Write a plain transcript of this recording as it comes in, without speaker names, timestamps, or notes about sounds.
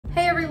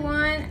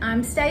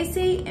I'm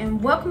Stacy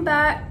and welcome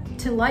back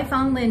to Life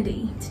on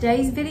Lindy.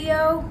 Today's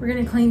video, we're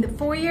gonna clean the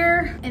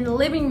foyer and the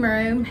living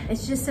room.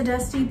 It's just a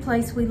dusty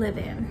place we live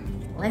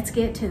in. Let's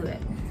get to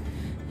it.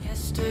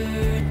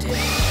 Yesterday.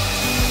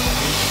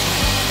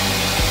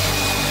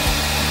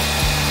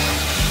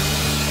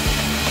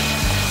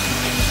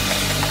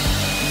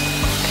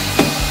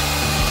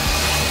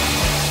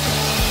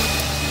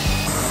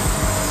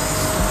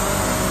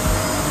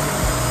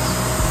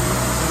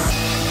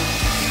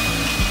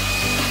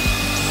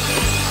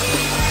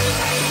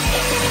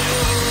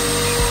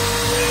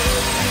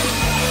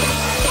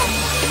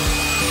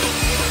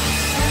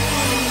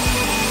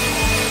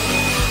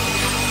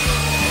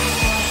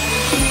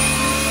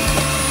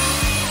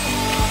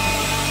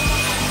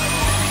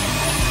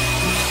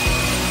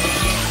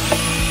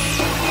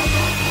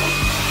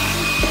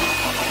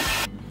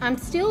 I'm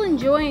still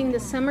enjoying the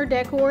summer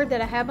decor that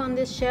I have on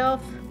this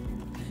shelf.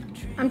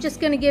 I'm just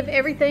going to give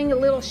everything a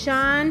little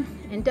shine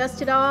and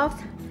dust it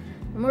off,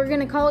 and we're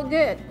going to call it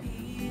good.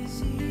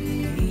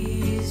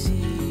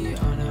 Easy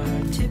on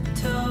our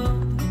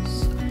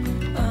tiptoes,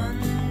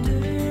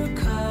 undercover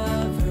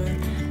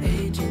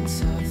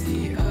agents of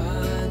the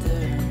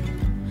other,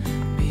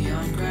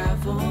 beyond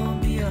gravel,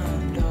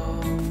 beyond all.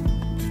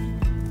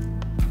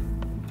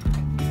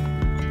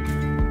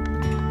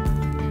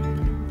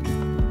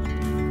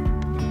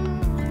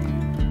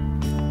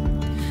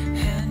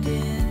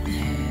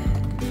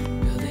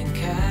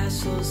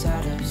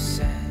 Out of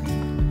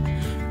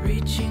sand,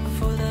 reaching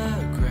for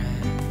the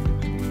grand.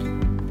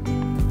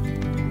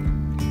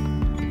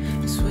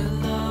 As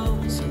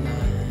willows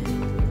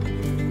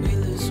align, we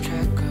lose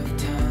track of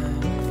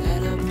time.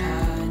 Head up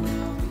high,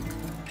 now we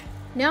climb.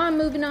 Now I'm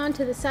moving on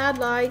to the side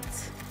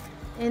lights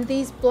and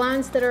these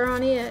blinds that are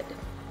on it.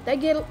 They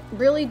get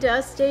really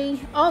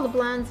dusty. All the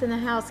blinds in the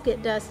house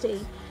get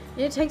dusty.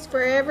 And it takes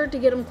forever to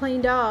get them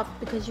cleaned off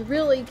because you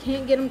really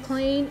can't get them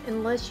clean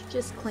unless you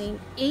just clean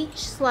each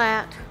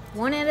slat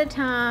one at a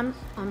time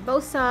on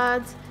both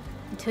sides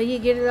until you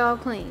get it all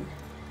clean.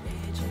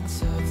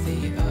 Agents of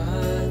the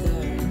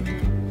other,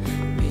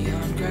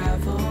 beyond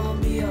gravel,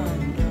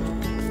 beyond all.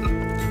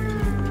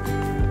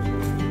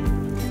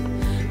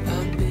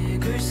 A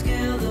bigger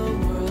scale the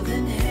world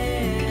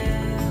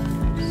inhales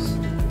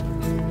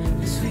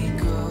as we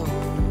go.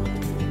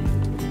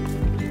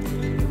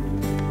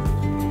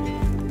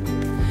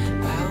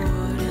 I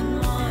wouldn't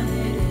want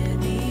it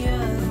any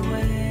other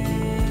way.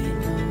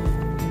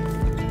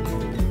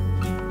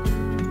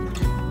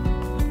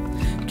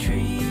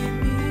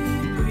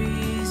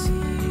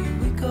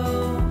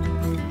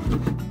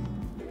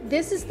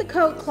 This is the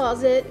coat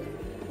closet,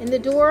 and the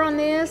door on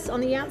this,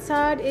 on the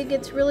outside, it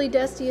gets really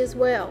dusty as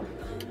well.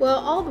 Well,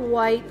 all the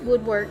white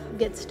woodwork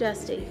gets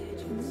dusty,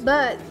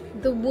 but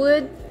the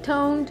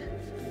wood-toned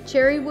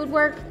cherry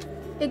woodwork,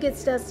 it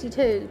gets dusty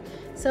too.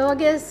 So I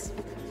guess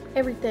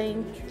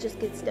everything just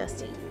gets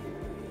dusty.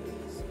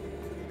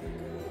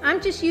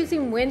 I'm just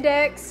using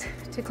Windex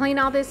to clean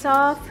all this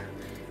off.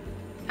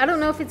 I don't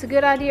know if it's a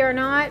good idea or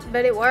not,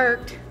 but it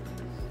worked.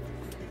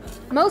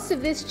 Most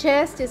of this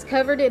chest is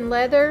covered in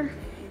leather.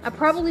 I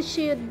probably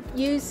should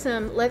use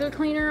some leather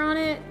cleaner on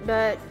it,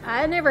 but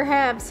I never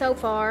have so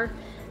far.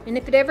 And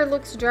if it ever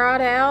looks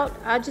dried out,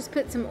 I just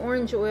put some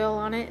orange oil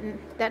on it and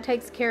that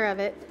takes care of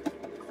it.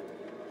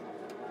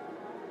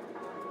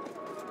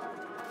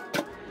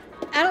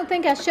 I don't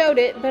think I showed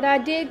it, but I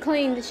did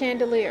clean the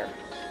chandelier.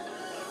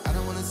 I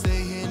don't wanna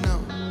stay here, no.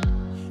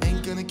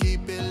 Ain't gonna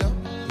keep it low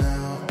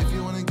now. If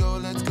you wanna go,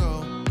 let's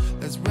go.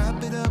 Let's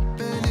wrap it up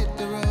and hit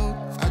the road.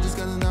 I just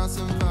got an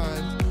awesome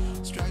vibe.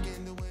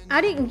 I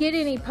didn't get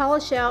any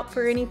polish out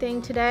for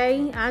anything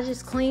today. I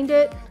just cleaned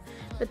it,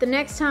 but the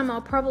next time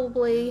I'll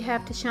probably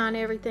have to shine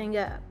everything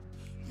up.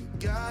 You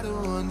gotta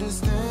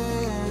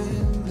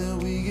understand that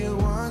we get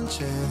one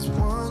chance,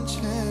 one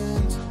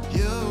chance.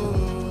 You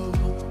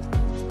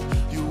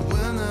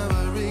will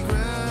never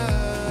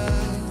regret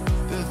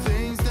the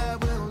things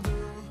that we'll do.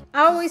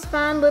 I always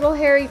find little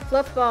hairy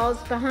fluff balls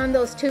behind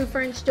those two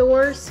French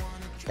doors.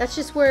 That's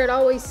just where it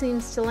always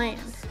seems to land.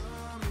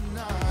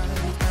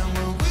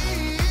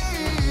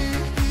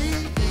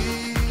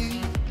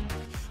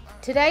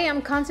 Today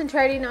I'm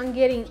concentrating on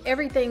getting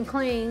everything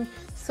clean,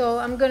 so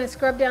I'm going to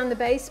scrub down the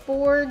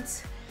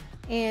baseboards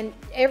and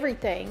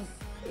everything.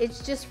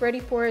 It's just ready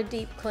for a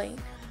deep clean.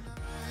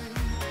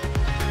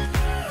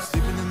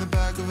 Sleeping in the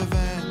back of a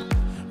van,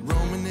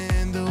 roaming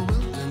in the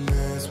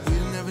wilderness. We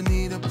never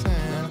need a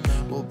plan.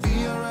 We'll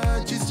be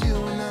alright, just you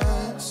and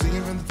I.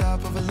 Singing from the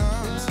top of our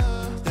lungs,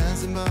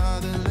 dancing by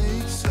the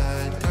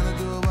lakeside. Gonna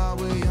do it while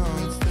we're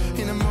young.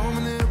 In a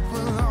moment it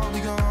will all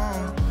be gone.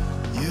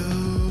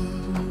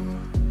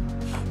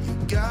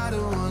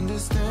 Gotta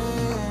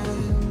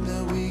understand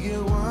that we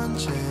get one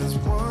chance,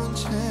 one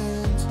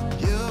chance.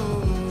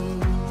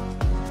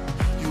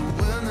 You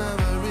will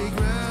never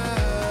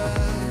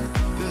regret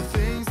the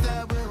things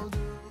that we'll do.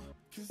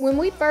 When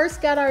we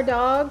first got our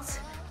dogs,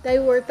 they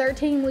were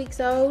 13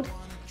 weeks old,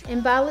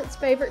 and Violet's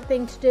favorite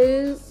thing to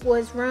do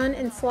was run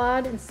and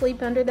slide and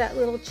sleep under that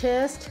little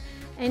chest,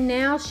 and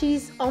now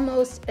she's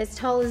almost as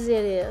tall as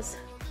it is.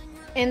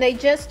 and they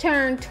just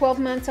turned 12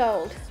 months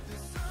old.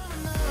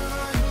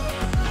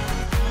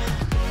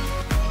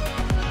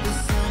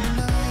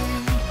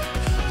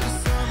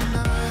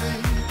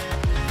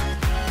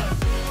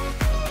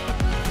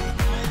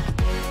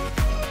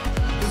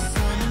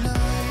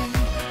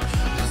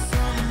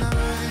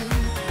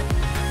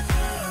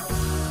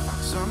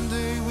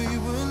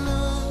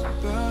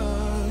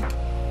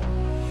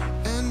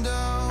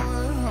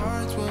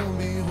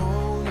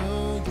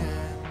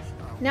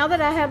 Now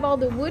that I have all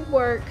the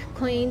woodwork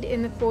cleaned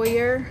in the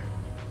foyer,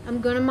 I'm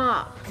gonna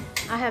mop.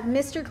 I have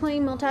Mr.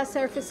 Clean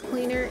multi-surface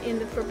cleaner in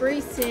the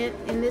Febreze scent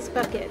in this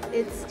bucket.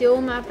 It's still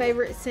my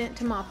favorite scent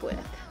to mop with.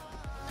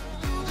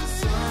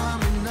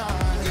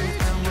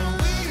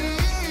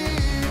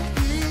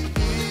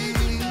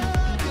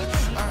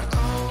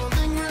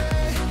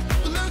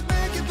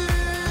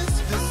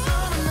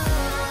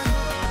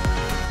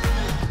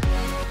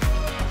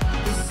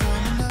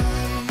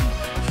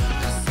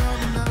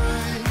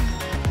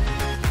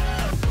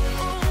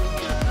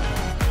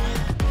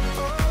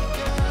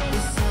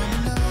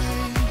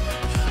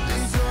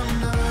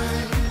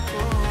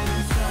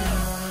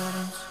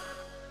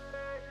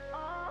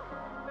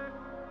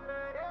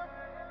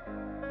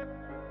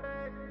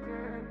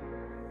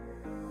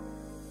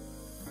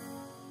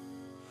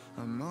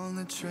 I'm on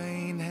the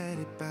train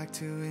headed back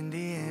to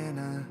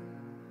Indiana.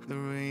 The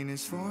rain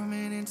is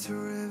forming into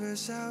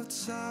rivers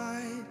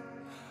outside,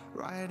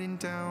 writing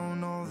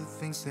down all the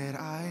things that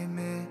I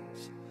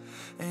miss,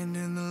 and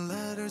in the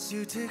letters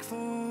you take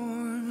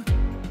form.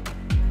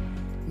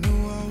 No,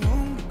 I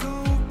won't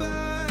go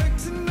back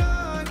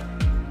tonight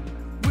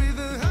with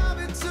the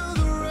habits of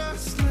the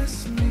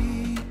restless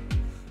me.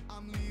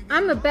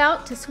 I'm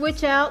about to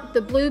switch out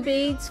the blue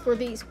beads for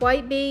these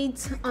white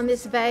beads on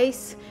this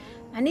vase.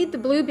 I need the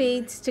blue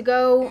beads to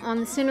go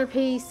on the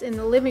centerpiece in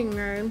the living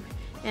room,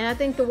 and I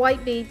think the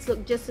white beads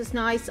look just as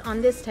nice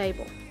on this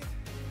table.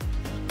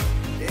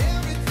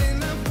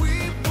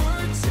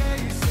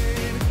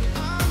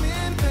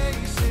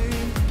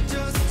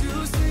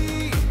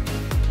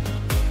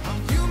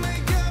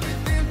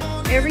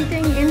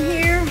 Everything in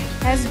here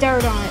has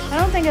dirt on it. I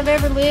don't think I've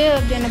ever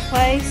lived in a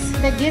place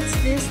that gets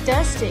this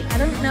dusty. I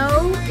don't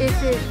know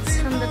if it's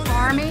from the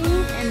farming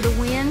and the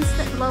winds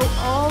that blow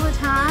all the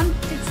time.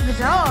 It's the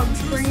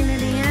dogs bringing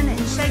it in and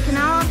shaking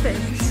off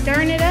and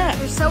stirring it up.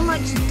 There's so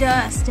much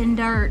dust and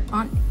dirt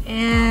on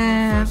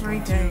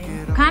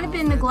everything. I've kind of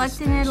been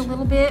neglecting it a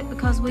little bit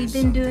because we've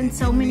been doing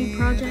so many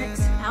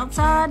projects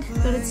outside,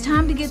 but it's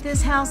time to get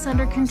this house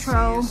under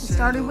control. We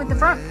started with the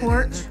front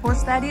porch, of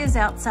course that is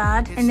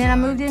outside, and then I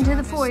moved into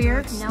the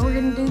foyer. Now we're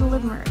gonna do the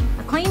living room.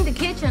 I cleaned the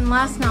kitchen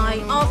last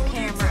night off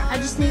camera. I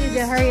just needed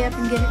to hurry up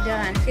and get it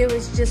done. It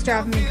was just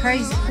driving me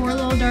crazy. Poor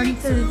little dirty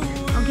food.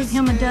 I'll give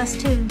him a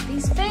dust too.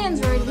 These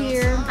fans right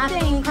here, I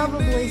think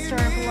probably stir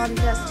up a lot of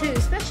dust too,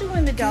 especially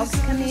when the dogs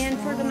come in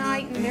for the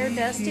night and they're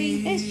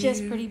dusty. It's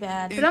just pretty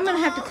bad. But I'm gonna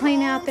have to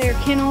clean out their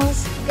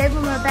kennels. Gave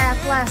them a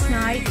bath last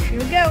night. Here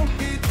we go.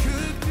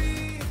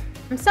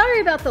 I'm sorry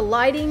about the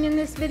lighting in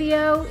this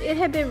video. It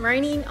had been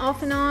raining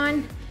off and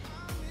on,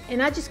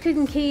 and I just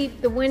couldn't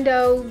keep the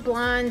window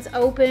blinds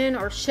open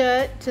or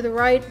shut to the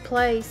right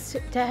place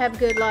to have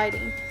good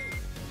lighting.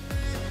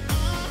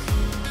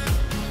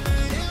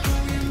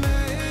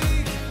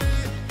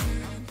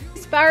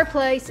 This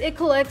fireplace, it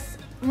collects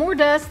more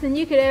dust than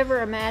you could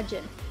ever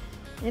imagine.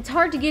 And it's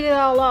hard to get it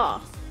all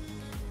off.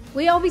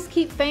 We always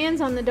keep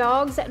fans on the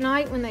dogs at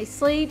night when they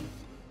sleep,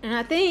 and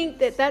I think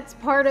that that's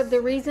part of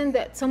the reason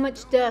that so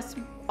much dust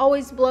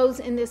always blows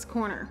in this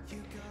corner.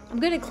 I'm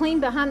going to clean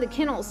behind the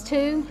kennels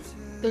too.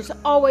 There's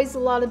always a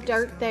lot of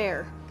dirt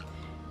there.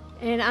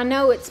 And I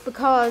know it's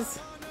because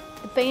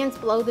the fans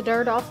blow the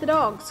dirt off the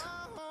dogs.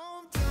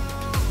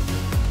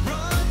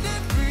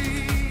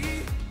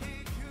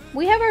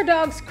 We have our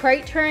dogs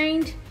crate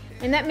trained,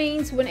 and that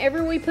means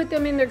whenever we put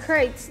them in their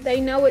crates, they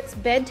know it's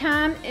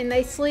bedtime and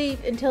they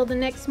sleep until the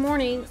next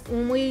morning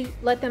when we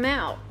let them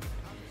out.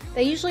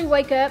 They usually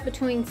wake up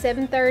between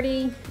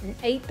 7:30 and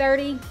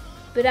 8:30,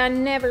 but I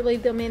never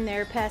leave them in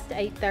there past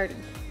 8:30.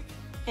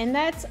 And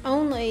that's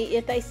only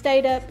if they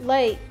stayed up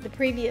late the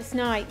previous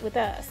night with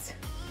us.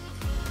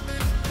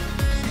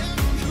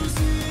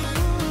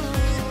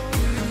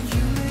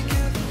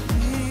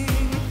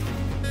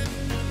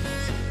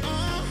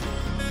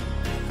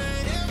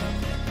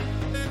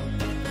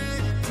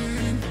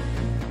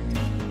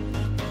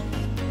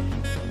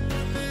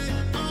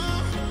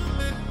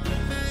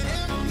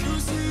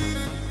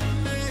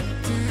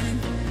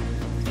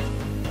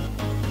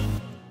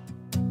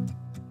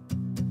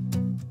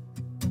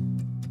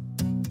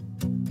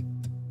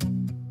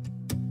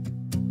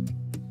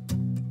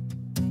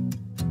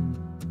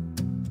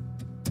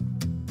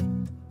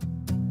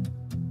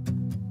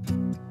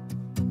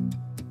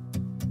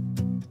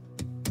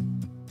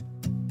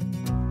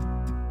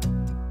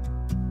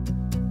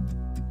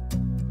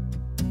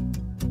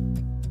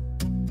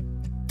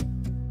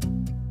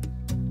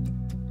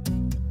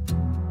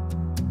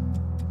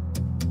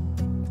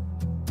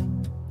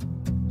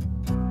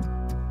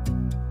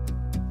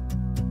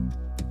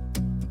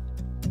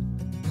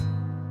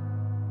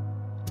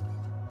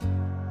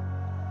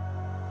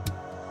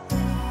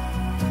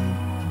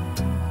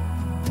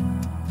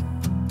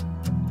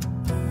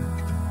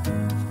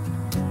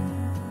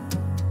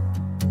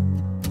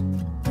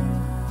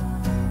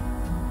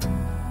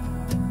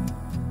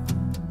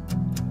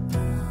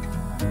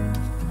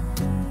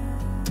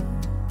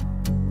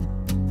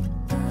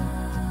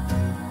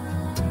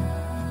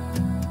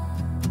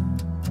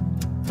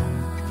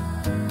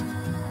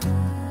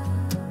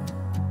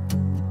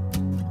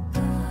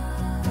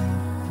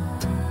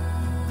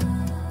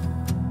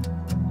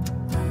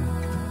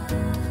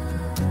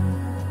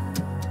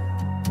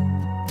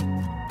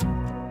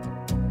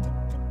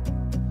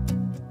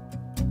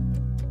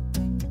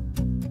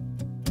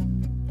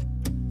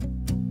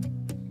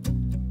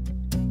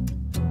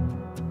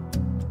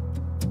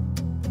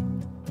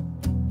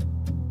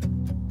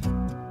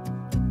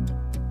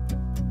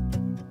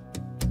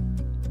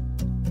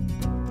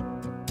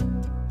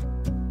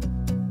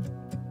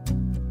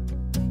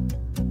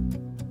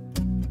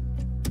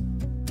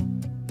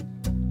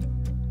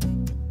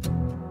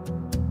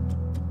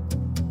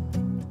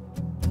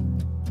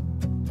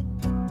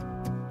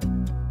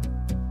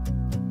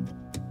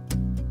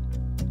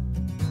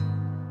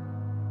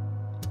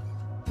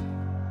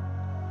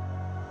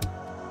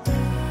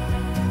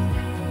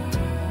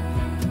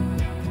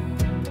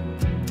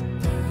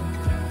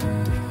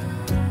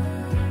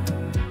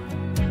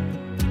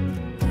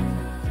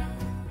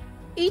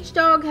 Each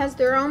dog has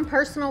their own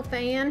personal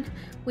fan.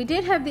 We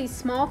did have these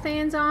small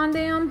fans on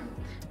them,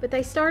 but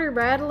they started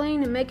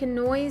rattling and making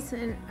noise,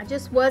 and I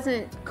just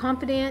wasn't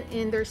confident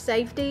in their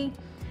safety.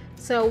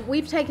 So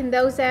we've taken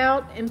those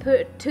out and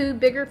put 2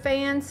 bigger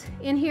fans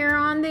in here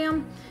on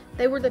them.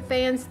 They were the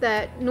fans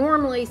that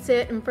normally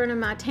sit in front of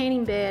my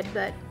tanning bed,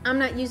 but I'm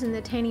not using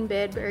the tanning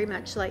bed very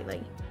much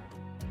lately.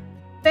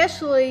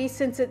 Especially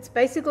since it's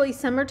basically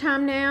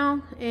summertime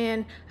now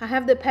and I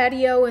have the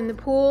patio and the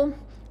pool,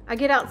 I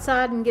get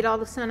outside and get all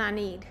the sun I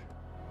need.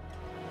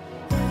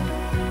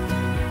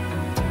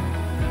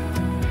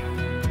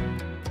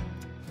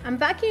 I'm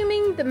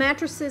vacuuming the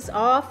mattresses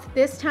off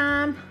this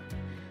time.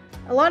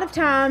 A lot of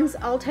times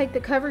I'll take the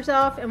covers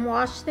off and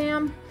wash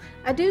them.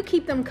 I do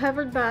keep them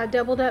covered by a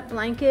doubled up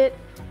blanket,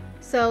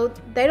 so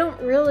they don't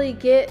really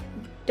get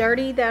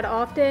dirty that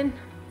often.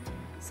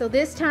 So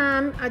this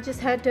time I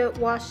just had to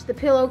wash the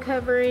pillow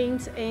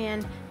coverings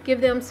and give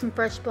them some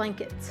fresh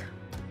blankets.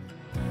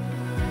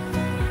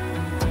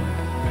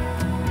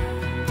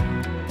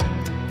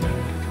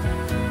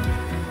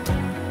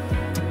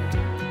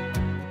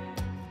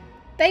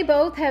 They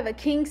both have a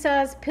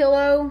king-size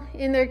pillow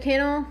in their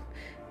kennel.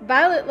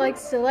 Violet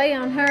likes to lay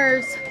on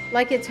hers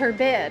like it's her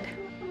bed.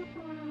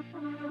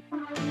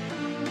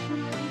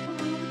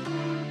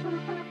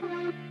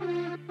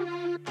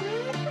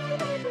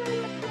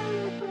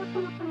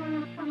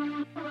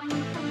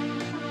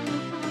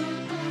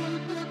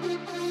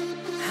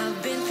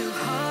 I've been through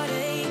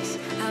heartaches,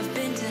 I've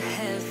been to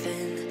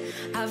heaven.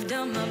 I've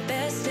done my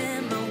best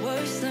and my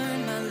worst,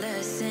 learned my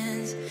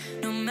lessons.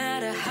 No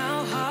matter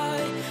how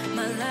hard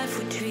my life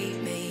would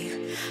treat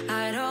me,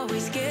 I'd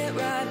always get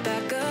right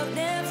back up,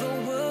 never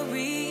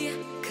worry.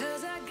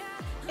 'Cause I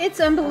got It's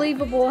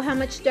unbelievable how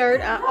much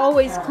dirt I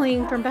always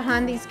clean from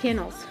behind these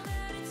kennels.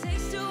 what it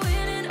takes to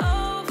win and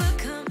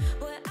overcome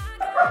what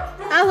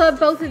I love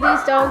both of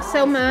these dogs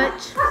so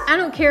much. I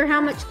don't care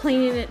how much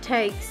cleaning it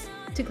takes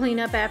to clean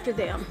up after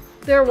them.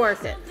 They're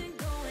worth it.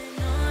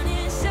 going on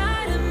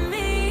inside of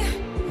me.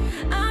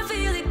 I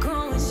feel it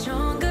growing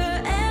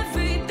stronger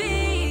every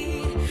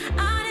beat.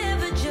 I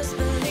never just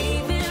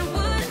believe in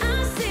what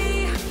I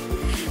see,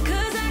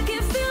 'cause I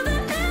can feel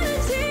the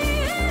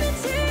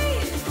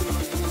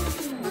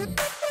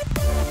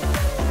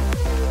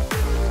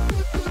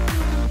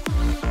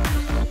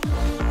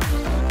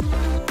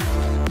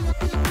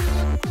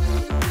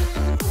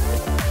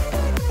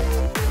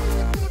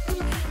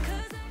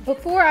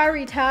Before I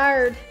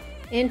retired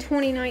in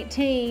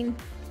 2019,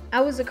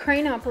 I was a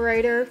crane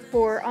operator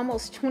for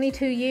almost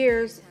 22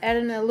 years at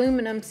an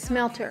aluminum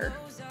smelter.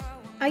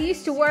 I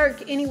used to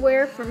work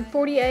anywhere from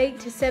 48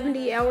 to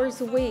 70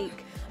 hours a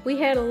week. We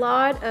had a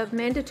lot of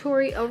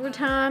mandatory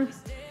overtime,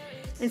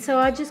 and so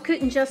I just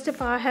couldn't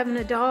justify having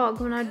a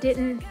dog when I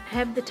didn't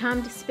have the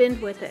time to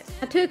spend with it.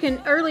 I took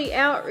an early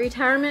out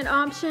retirement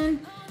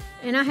option,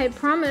 and I had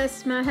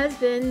promised my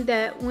husband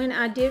that when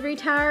I did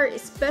retire,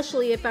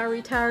 especially if I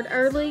retired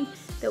early,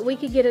 that we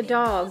could get a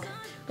dog.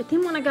 But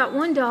then when I got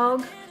one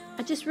dog,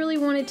 I just really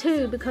wanted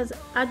 2 because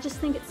I just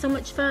think it's so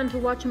much fun to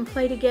watch them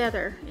play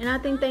together, and I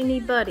think they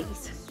need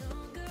buddies.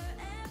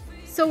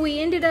 So we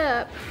ended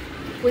up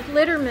with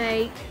litter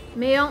mate,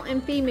 male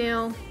and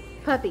female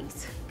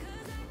puppies.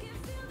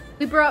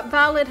 We brought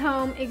Violet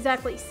home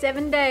exactly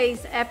 7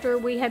 days after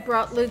we had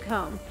brought Luke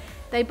home.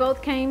 They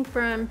both came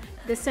from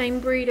the same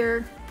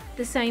breeder,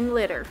 the same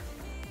litter.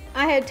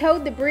 I had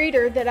told the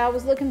breeder that I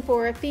was looking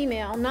for a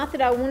female, not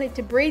that I wanted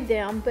to breed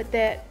them, but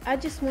that I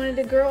just wanted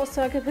a girl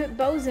so I could put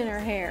bows in her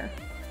hair.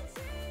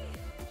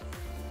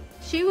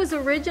 She was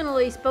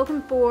originally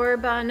spoken for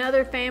by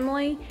another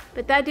family,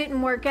 but that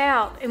didn't work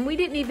out, and we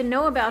didn't even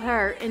know about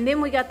her, and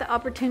then we got the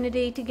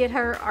opportunity to get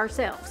her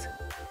ourselves.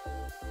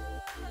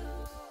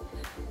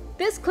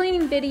 This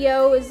cleaning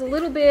video is a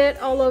little bit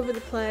all over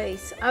the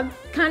place. I've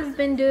kind of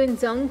been doing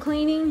zone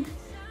cleaning.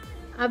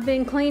 I've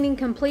been cleaning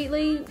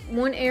completely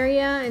one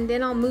area, and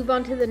then I'll move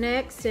on to the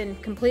next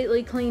and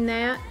completely clean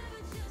that.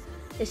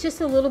 It's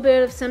just a little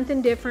bit of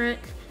something different.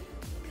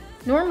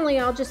 Normally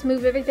I'll just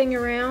move everything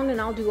around and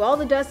I'll do all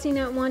the dusting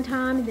at one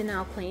time, and then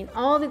I'll clean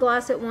all the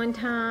glass at one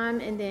time,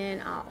 and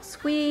then I'll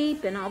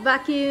sweep and I'll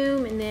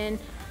vacuum, and then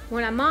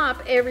when I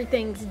mop,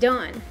 everything's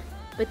done.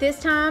 But this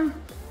time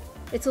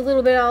it's a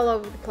little bit all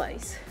over the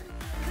place.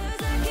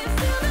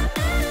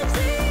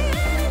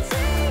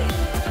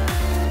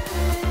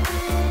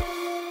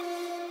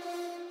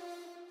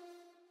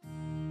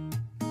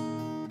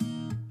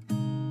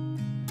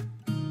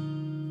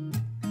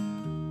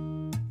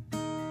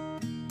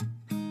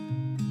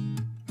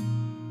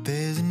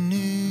 There's a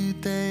new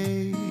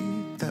day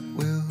that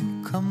will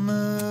come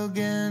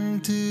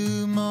again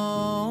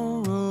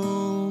tomorrow.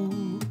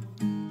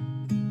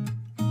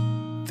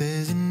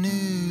 There's a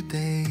new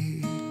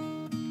day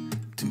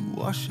to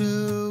wash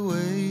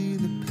away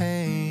the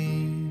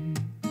pain.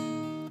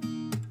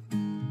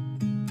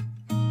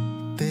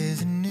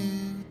 There's a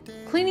new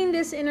day. Cleaning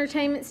this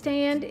entertainment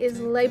stand is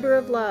a labor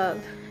of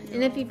love.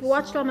 And if you've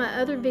watched all my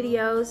other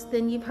videos,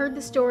 then you've heard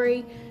the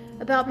story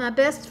about my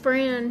best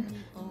friend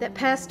that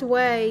passed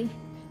away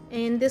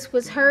and this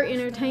was her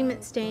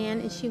entertainment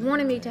stand, and she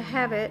wanted me to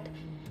have it,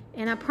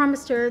 and I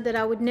promised her that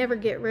I would never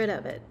get rid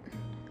of it.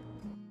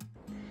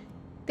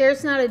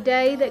 There's not a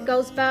day that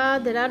goes by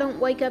that I don't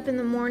wake up in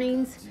the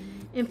mornings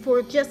and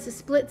for just a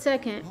split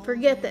second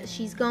forget that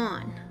she's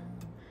gone.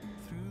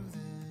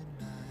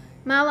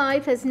 My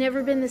life has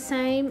never been the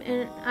same,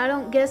 and I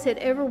don't guess it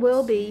ever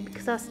will be,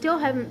 because I still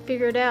haven't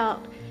figured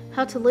out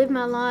how to live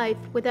my life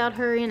without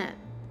her in it.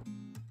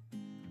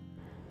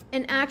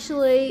 And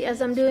actually,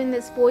 as I'm doing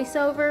this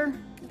voiceover,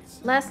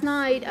 last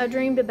night I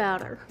dreamed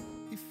about her.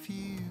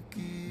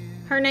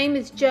 Her name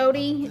is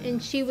Jody,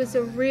 and she was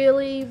a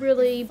really,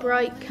 really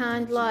bright,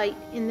 kind light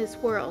in this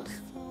world.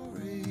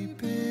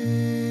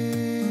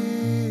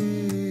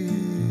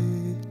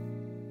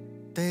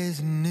 There's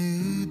a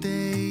new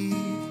day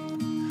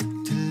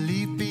to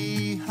leave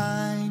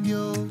behind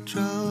your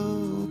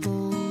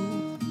troubles.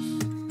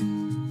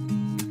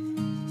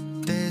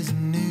 There's a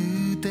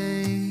new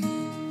day,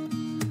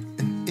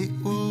 and it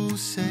will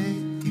set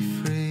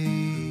you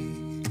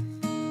free.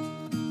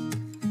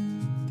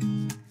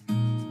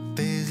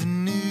 There's a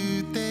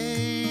new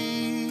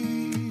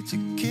day to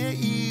get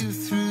you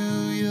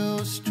through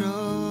your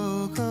struggles.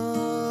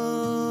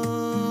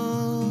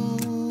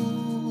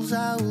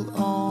 I will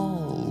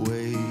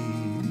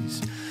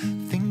always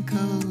think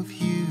of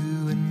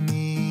you and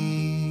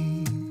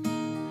me.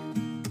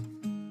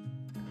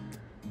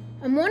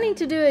 I'm wanting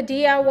to do a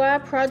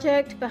DIY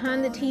project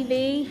behind the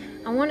TV.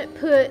 I want to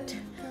put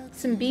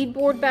some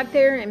beadboard back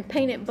there and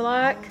paint it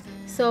black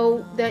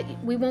so that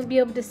we won't be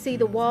able to see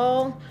the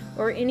wall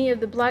or any of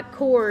the black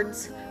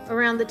cords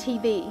around the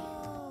TV.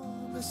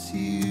 Promise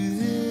you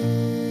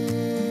this.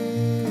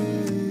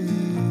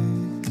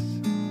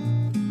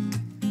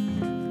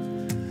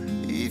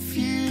 If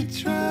you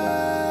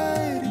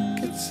try to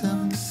get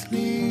some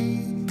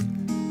sleep,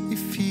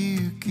 if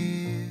you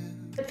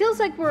give. It feels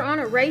like we're on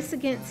a race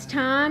against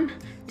time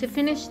to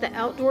finish the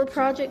outdoor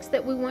projects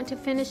that we want to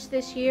finish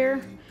this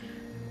year.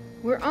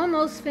 We're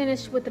almost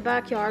finished with the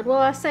backyard. Well,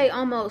 I say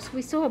almost.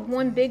 We still have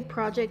one big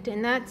project,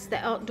 and that's the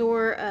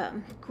outdoor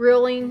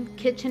grilling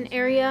kitchen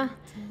area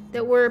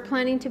that we're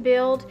planning to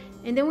build.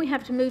 And then we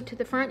have to move to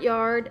the front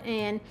yard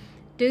and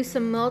do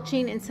some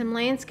mulching and some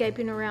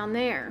landscaping around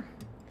there.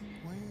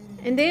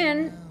 And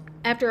then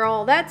after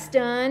all that's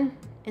done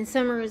and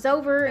summer is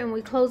over and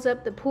we close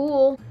up the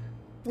pool,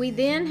 we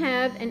then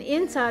have an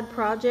inside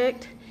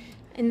project,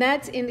 and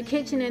that's in the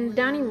kitchen and the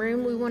dining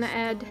room. We want to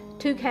add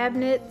 2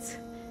 cabinets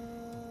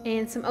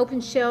and some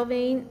open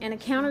shelving and a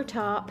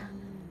countertop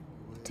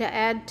to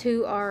add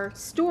to our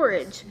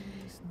storage,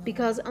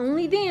 because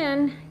only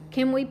then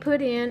can we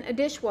put in a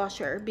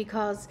dishwasher,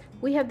 because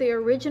we have the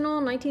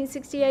original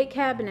 1968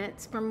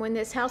 cabinets from when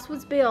this house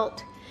was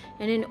built,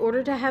 and in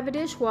order to have a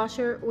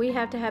dishwasher we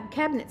have to have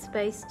cabinet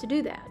space to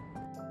do that.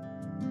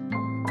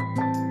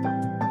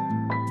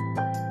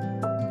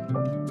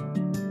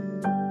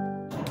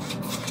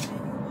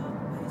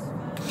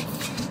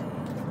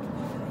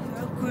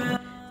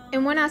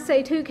 And when I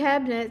say 2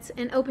 cabinets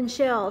and open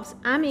shelves,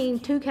 I mean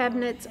 2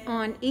 cabinets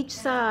on each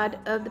side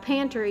of the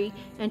pantry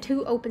and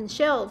 2 open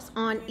shelves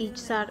on each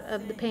side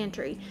of the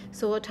pantry.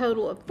 So a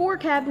total of 4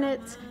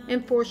 cabinets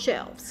and 4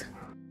 shelves.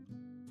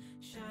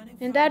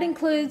 And that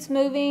includes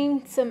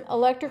moving some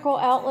electrical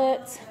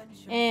outlets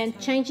and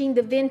changing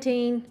the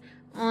venting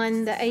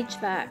on the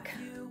HVAC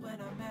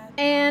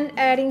and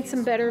adding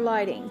some better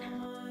lighting.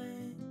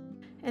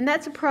 And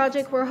that's a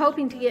project we're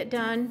hoping to get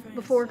done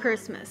before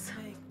Christmas.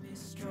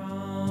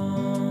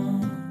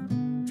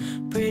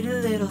 Pretty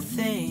little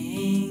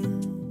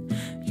thing,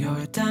 you're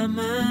a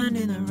diamond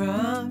in the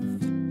rough,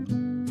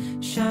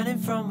 shining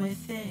from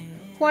within.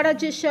 What I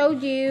just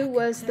showed you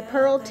was the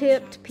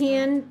pearl-tipped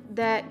pin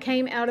that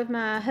came out of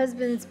my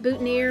husband's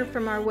boutonniere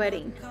from our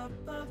wedding.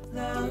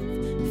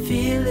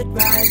 Feel it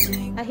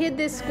rising. I hid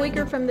this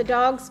squeaker from the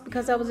dogs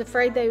because I was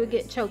afraid they would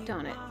get choked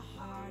on it.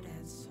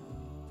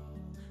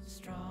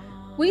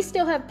 We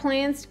still have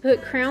plans to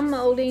put crown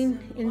molding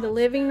in the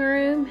living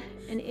room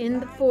and in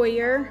the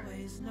foyer,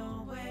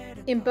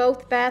 in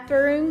both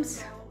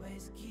bathrooms,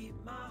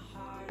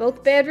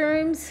 both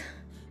bedrooms,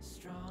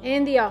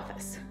 and the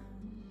office.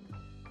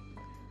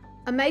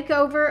 A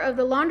makeover of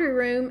the laundry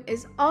room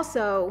is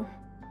also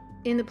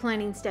in the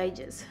planning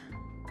stages.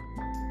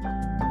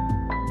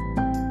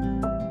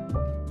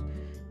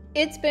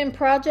 It's been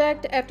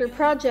project after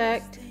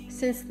project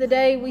since the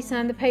day we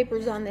signed the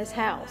papers on this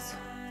house.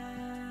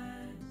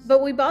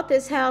 But we bought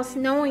this house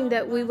knowing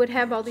that we would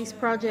have all these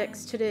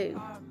projects to do.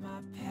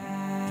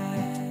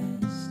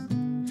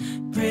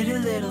 Pretty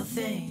little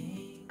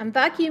thing. I'm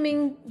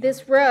vacuuming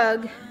this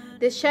rug,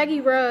 this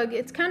shaggy rug.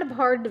 It's kind of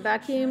hard to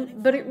vacuum,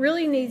 but it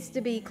really needs to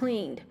be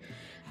cleaned.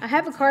 I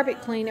have a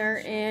carpet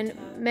cleaner, and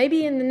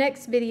maybe in the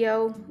next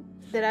video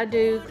that I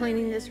do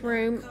cleaning this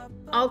room,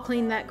 I'll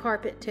clean that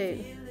carpet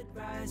too.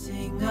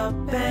 Rising up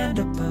and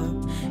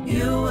above,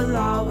 you will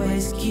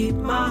always keep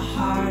my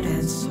heart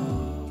and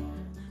soul.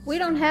 We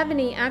don't have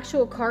any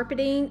actual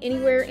carpeting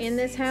anywhere in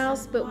this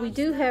house, but we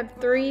do have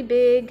 3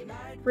 big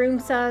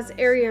room-size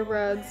area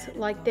rugs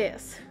like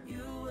this.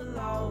 You will will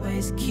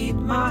always keep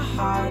my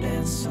heart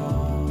and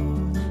soul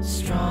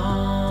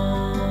strong.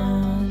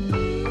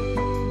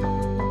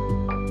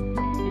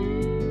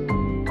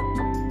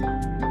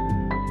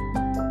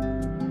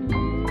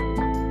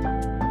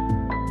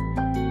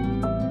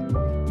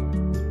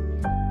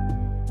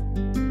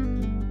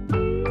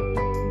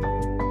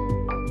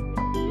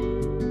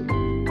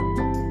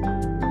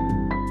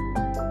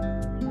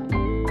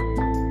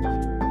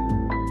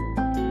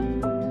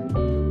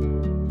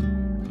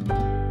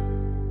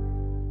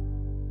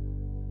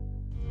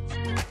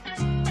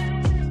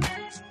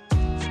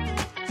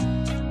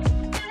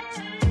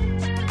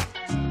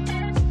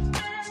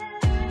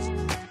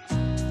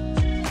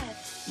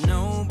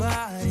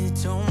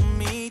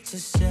 To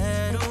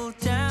settle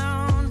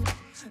down,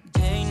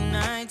 day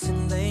nights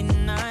and late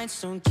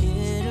nights don't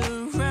get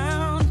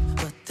around.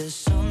 But there's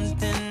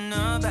something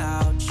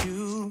about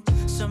you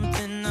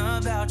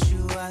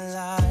I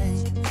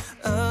like,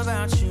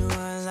 about you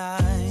I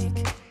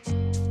like.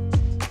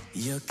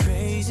 You're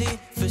crazy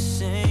for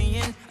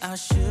saying I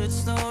should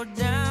slow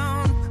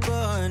down,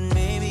 but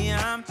maybe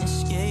I'm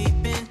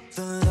escaping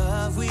the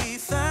love we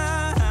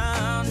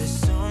found. There's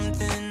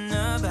something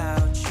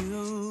about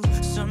you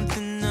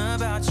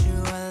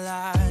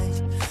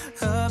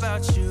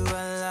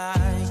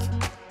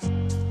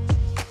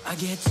I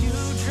get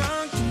too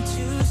drunk and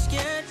too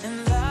scared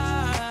and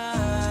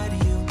lie to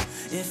you.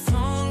 If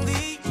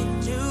only you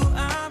knew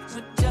I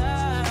would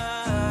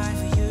die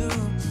for you.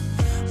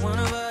 One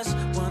of us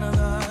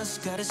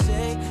gotta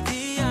say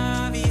the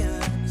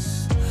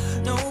obvious.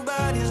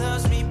 Nobody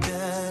loves me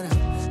better.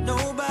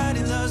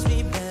 Nobody loves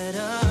me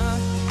better.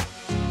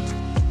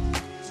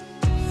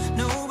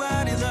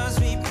 Nobody loves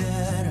me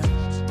better.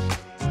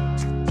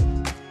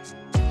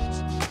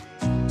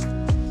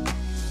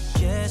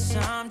 Guess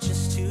I'm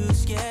just too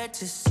scared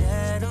to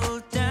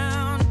settle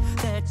down.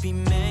 There'd be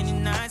many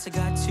nights I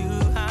got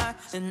too high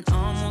and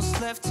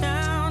almost left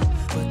town.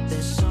 But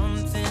there's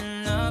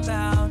something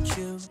about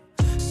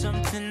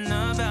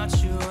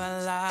you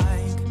I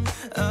like,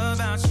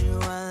 about you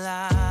I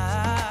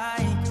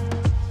like.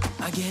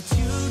 I get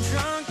too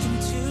drunk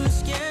and too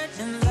scared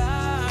and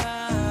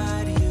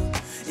lie to you.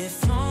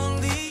 If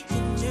only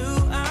you knew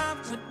I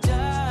would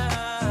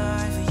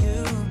die for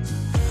you.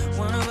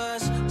 One of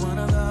us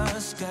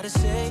gotta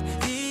say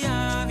the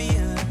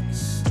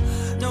obvious.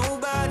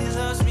 Nobody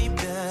loves me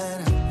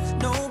better.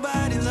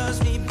 Nobody loves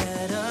me better.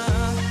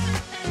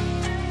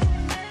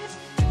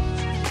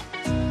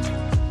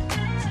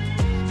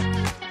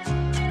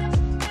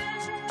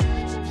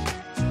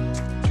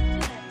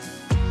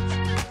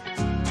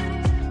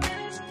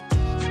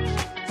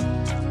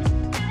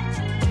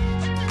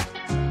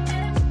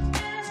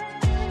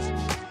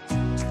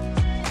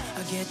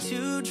 I get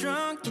too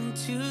drunk and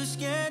too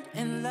scared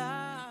and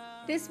lie.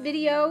 This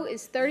video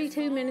is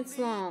 32 minutes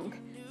long,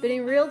 but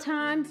in real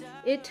time,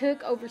 it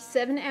took over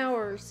 7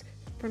 hours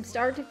from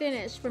start to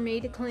finish for me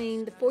to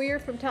clean the foyer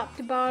from top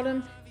to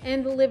bottom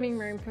and the living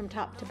room from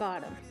top to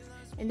bottom.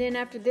 And then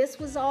after this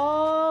was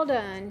all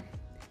done,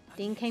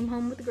 Dean came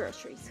home with the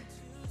groceries.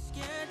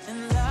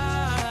 And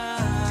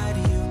lie to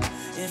you.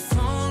 If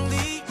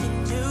only you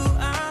knew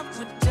I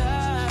would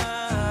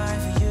die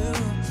for you.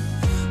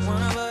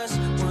 One of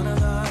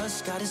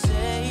us gotta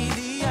say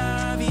the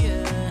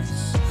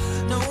obvious.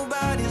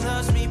 Nobody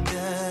loves me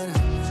better.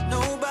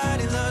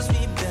 Nobody loves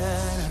me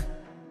better.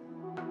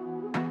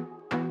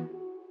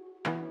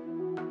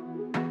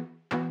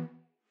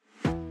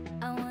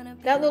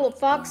 That little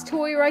fox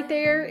toy right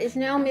there is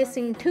now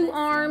missing 2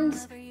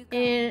 arms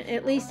and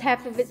at least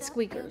half of its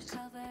squeakers.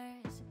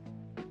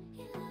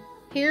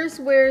 Here's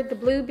where the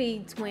blue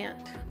beads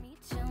went.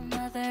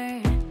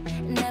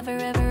 Never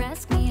ever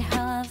ask me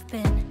how I've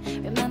been.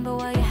 Remember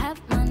why you have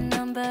my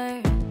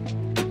number.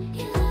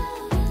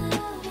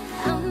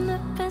 I'm the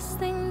best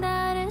thing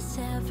that has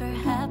ever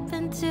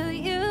happened to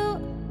you.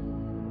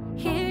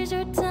 Here's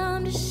your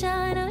time to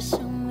shine. Now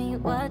show me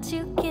what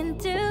you can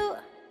do.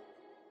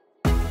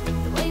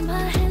 The way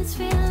my hands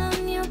feel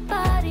on your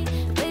body,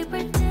 the way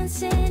we're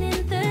dancing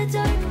in the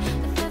dark.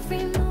 With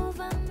every move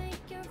I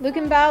make, Luke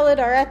and Violet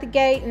are at the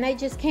gate and they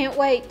just can't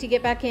wait to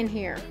get back in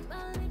here.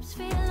 my lips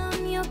feel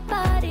on your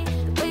body.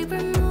 The way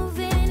we're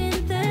moving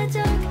in the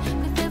dark.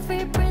 With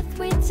every breath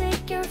we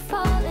take, you're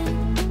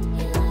falling.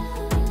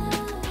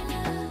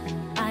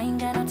 I ain't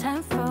got no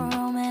time for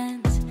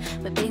romance,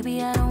 but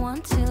baby I don't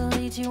want to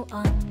lead you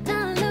on.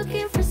 Not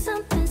looking for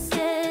something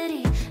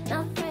steady,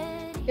 not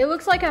ready. It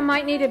looks like I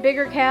might need a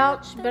bigger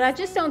couch, but I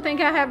just don't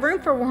think I have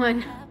room for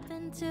one.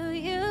 Happen to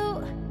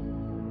you.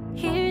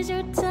 Here's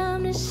your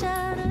time to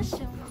shine. I'll show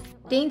you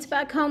Dean's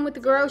back home with the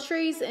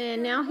groceries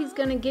and now he's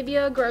gonna give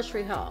you a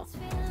grocery haul.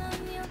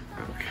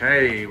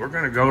 Okay, we're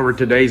gonna go over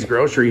today's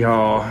grocery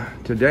haul.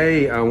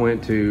 Today I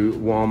went to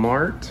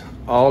Walmart,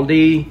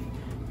 Aldi,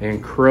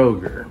 and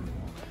Kroger.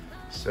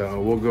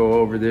 So we'll go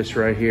over this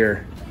right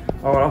here.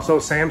 Oh, and also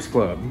Sam's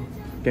Club.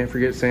 Can't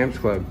forget Sam's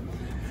Club.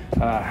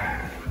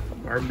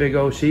 Our big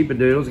old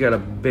sheepadoodle's got a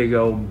big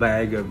old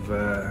bag of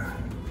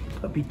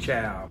puppy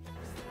chow.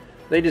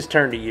 They just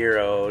turned a year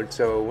old,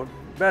 so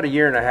about a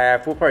year and a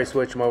half. We'll probably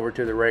switch them over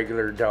to the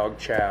regular dog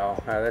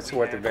chow. That's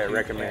what the vet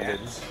recommended.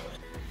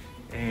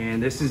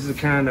 And this is the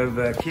kind of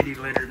kitty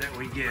litter that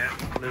we get.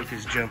 Luke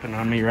is jumping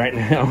on me right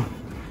now.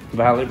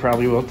 Violet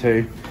probably will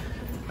too.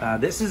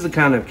 This is the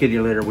kind of kitty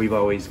litter we've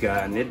always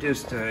gotten. It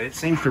just, it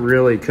seems to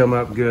really come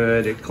up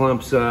good. It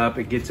clumps up,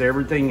 it gets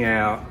everything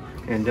out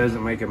and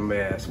doesn't make a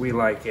mess. We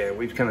like it.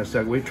 We've kind of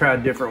stuck, we've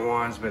tried different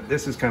ones, but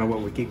this is kind of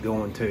what we keep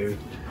going to.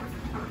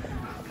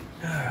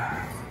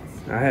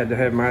 I had to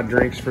have my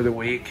drinks for the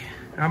week.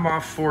 I'm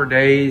off 4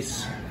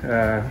 days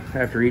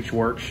after each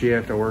work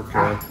shift. I work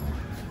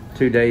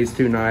 2 days,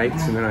 2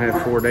 nights, and then I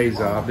have 4 days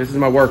off. This is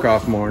my work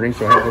off morning,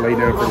 so I had to lay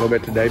down for a little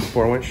bit today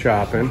before I went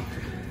shopping.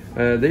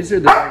 These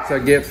are the drinks I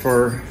get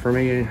for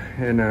me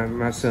and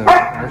my son,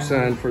 our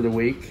son, for the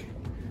week.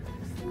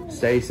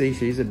 Stacy,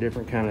 she's a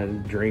different kind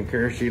of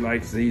drinker. She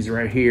likes these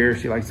right here.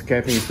 She likes the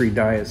caffeine-free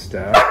diet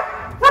stuff.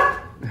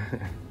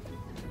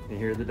 You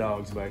hear the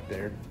dogs back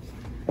there.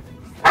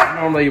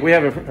 Normally, we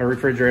have a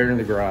refrigerator in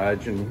the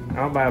garage, and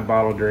I'll buy a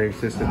bottle of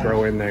drinks just to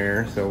throw in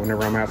there. So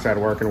whenever I'm outside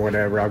working or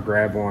whatever, I'll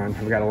grab one.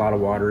 I've got a lot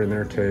of water in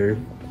there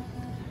too.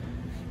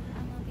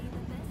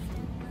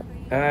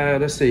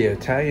 Let's see,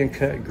 Italian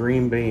cut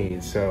green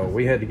beans. So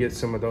we had to get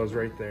some of those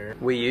right there.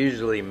 We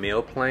usually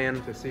meal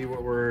plan to see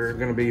what we're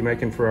gonna be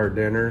making for our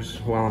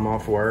dinners while I'm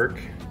off work.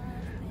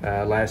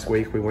 Last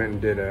week we went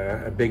and did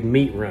a big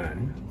meat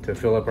run to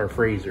fill up our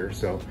freezer.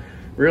 So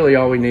really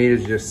all we need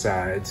is just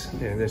sides.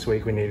 And this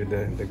week we needed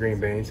the green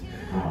beans.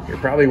 You're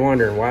probably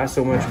wondering why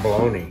so much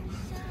bologna?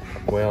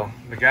 Well,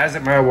 the guys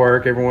at my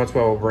work, every once in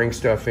a while will bring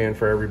stuff in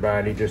for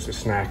everybody just to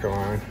snack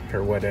on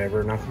or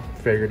whatever. And I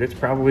figured it's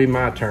probably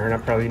my turn. I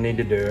probably need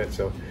to do it.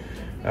 So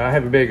I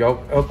have a big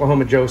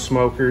Oklahoma Joe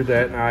smoker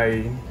that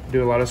I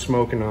do a lot of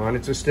smoking on.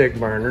 It's a stick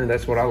burner.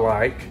 That's what I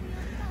like.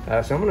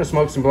 So I'm gonna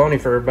smoke some bologna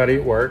for everybody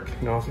at work.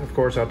 And also, of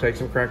course, I'll take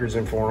some crackers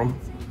in for them.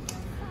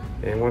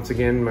 And once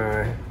again,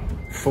 my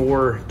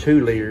 4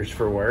 2-liters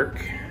for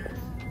work.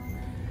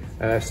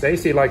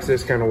 Stacy likes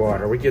this kind of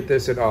water. We get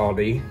this at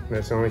Aldi.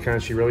 That's the only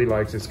kind she really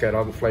likes. It's got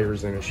all the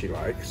flavors in it she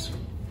likes.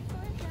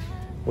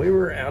 We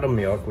were out of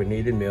milk. We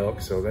needed milk,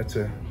 so that's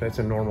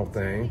a normal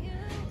thing.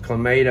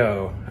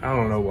 Clamato, I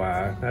don't know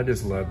why. I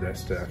just love that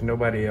stuff.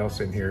 Nobody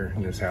else in here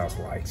in this house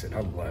likes it. I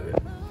love it.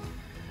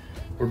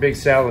 We're big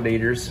salad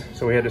eaters,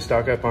 so we had to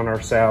stock up on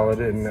our salad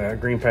and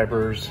green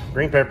peppers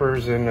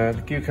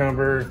and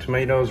cucumber,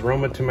 tomatoes,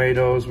 Roma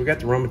tomatoes. We got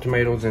the Roma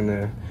tomatoes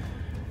and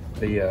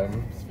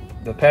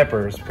the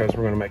peppers because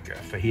we're gonna make a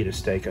fajita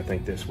steak, I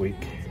think, this week.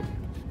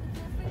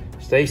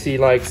 Stacy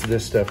likes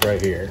this stuff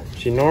right here.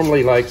 She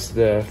normally likes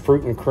the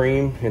fruit and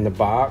cream in the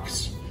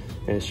box,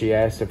 and she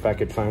asked if I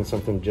could find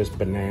something just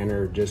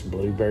banana or just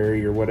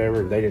blueberry or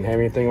whatever. They didn't have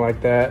anything like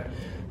that.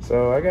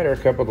 So I got her a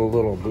couple of the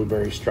little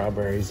blueberry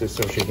strawberries just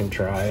so she can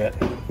try it.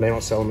 They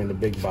don't sell them in the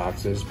big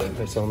boxes, but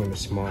they sell them in the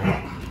small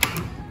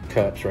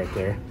cups right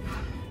there.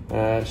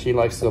 She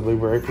likes the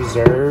blueberry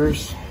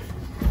preserves.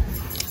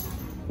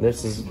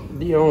 This is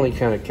the only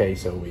kind of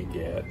queso we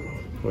get.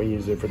 We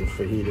use it for the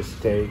fajita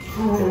steak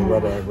or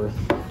whatever.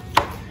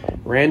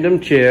 Random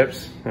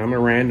chips. I'm a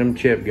random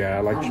chip guy. I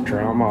like to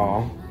try them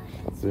all.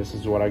 This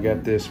is what I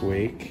got this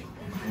week.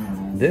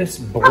 This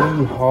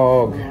Blue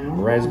Hog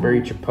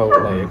Raspberry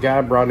Chipotle. A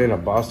guy brought in a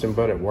Boston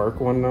Butt at work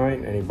one night,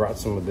 and he brought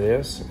some of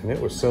this, and it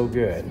was so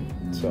good.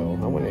 So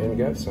I went in and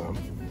got some.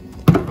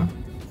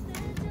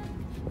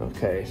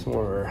 Okay, some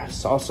more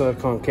salsa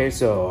con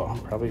queso,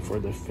 probably for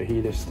the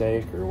fajita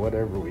steak or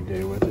whatever we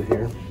do with it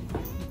here.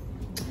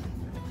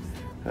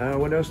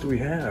 What else do we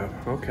have?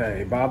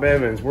 Okay, Bob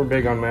Evans. We're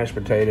big on mashed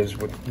potatoes.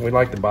 We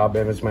like the Bob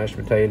Evans mashed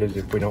potatoes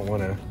if we don't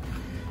want to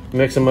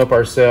mix them up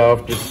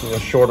ourselves,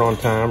 just short on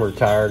time or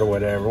tired or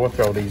whatever. We'll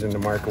throw these in the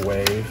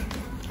microwave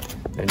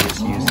and just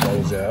use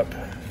those up.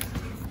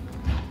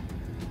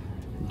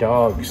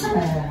 Dogs.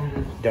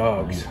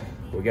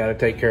 We got to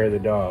take care of the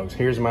dogs.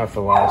 Here's my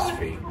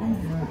philosophy.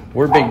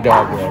 We're big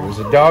dog lovers.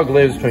 A dog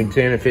lives between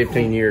 10 and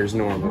 15 years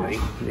normally.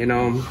 You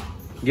know,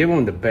 give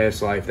them the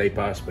best life they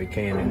possibly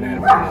can in that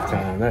amount of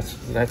time. That's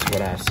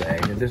what I say.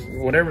 And just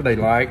whatever they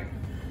like,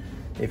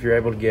 if you're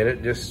able to get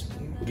it, just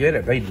get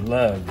it. They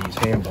love these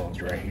ham bones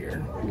right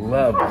here.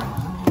 Love them.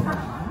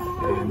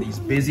 And these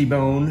busy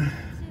bone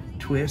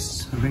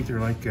twists, I think they're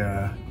like,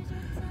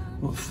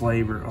 what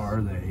flavor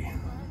are they?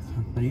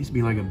 They used to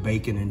be like a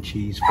bacon and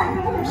cheese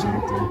flavor or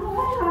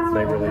something.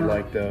 They really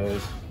like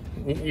those.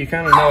 You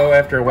kind of know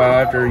after a while,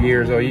 after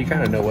years old, you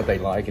kind of know what they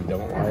like and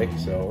don't like.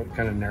 So it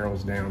kind of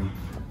narrows down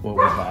what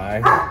we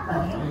buy.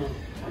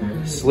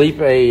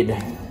 Sleep aid.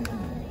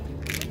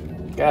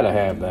 Gotta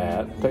have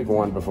that. Take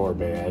one before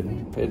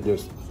bed. It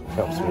just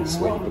helps me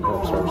sleep. It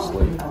helps her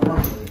sleep.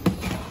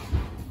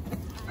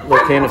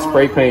 Little can of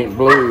spray paint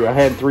blue. I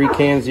had 3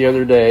 cans the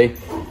other day.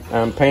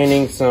 I'm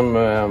painting some,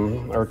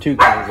 or 2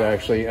 cans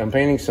actually. I'm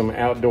painting some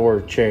outdoor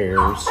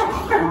chairs,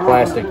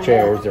 plastic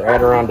chairs. They're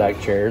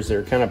Adirondack chairs.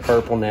 They're kind of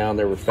purple now.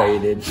 They were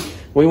faded.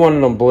 We wanted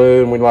them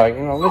blue, and we like,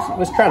 you know,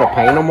 let's try to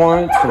paint them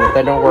once. And if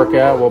they don't work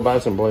out, we'll buy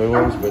some blue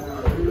ones. But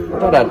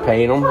thought I'd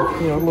paint them,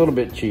 you know, a little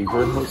bit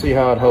cheaper. We'll see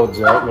how it holds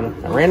up. But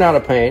I ran out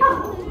of paint.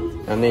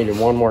 I needed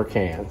one more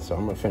can, so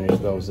I'm gonna finish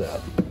those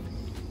up.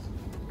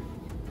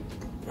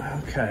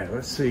 Okay,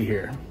 let's see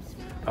here.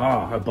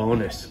 Oh, a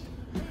bonus.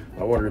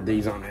 I ordered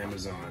these on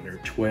Amazon. They're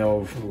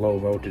 12 low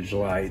voltage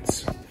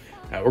lights.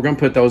 We're gonna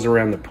put those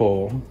around the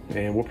pool,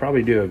 and we'll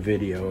probably do a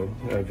video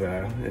of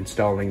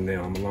installing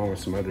them along with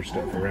some other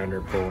stuff around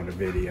our pool in a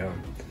video.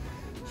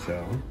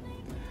 So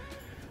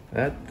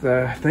that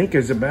I think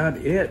is about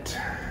it.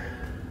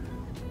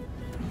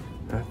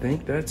 I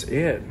think that's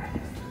it.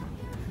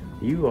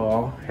 You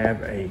all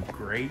have a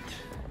great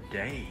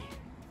day.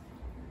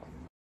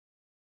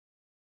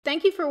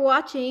 Thank you for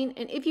watching,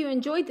 and if you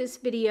enjoyed this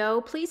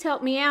video, please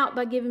help me out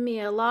by giving me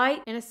a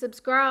like and a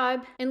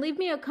subscribe, and leave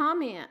me a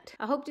comment.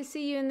 I hope to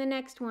see you in the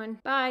next one.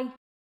 Bye.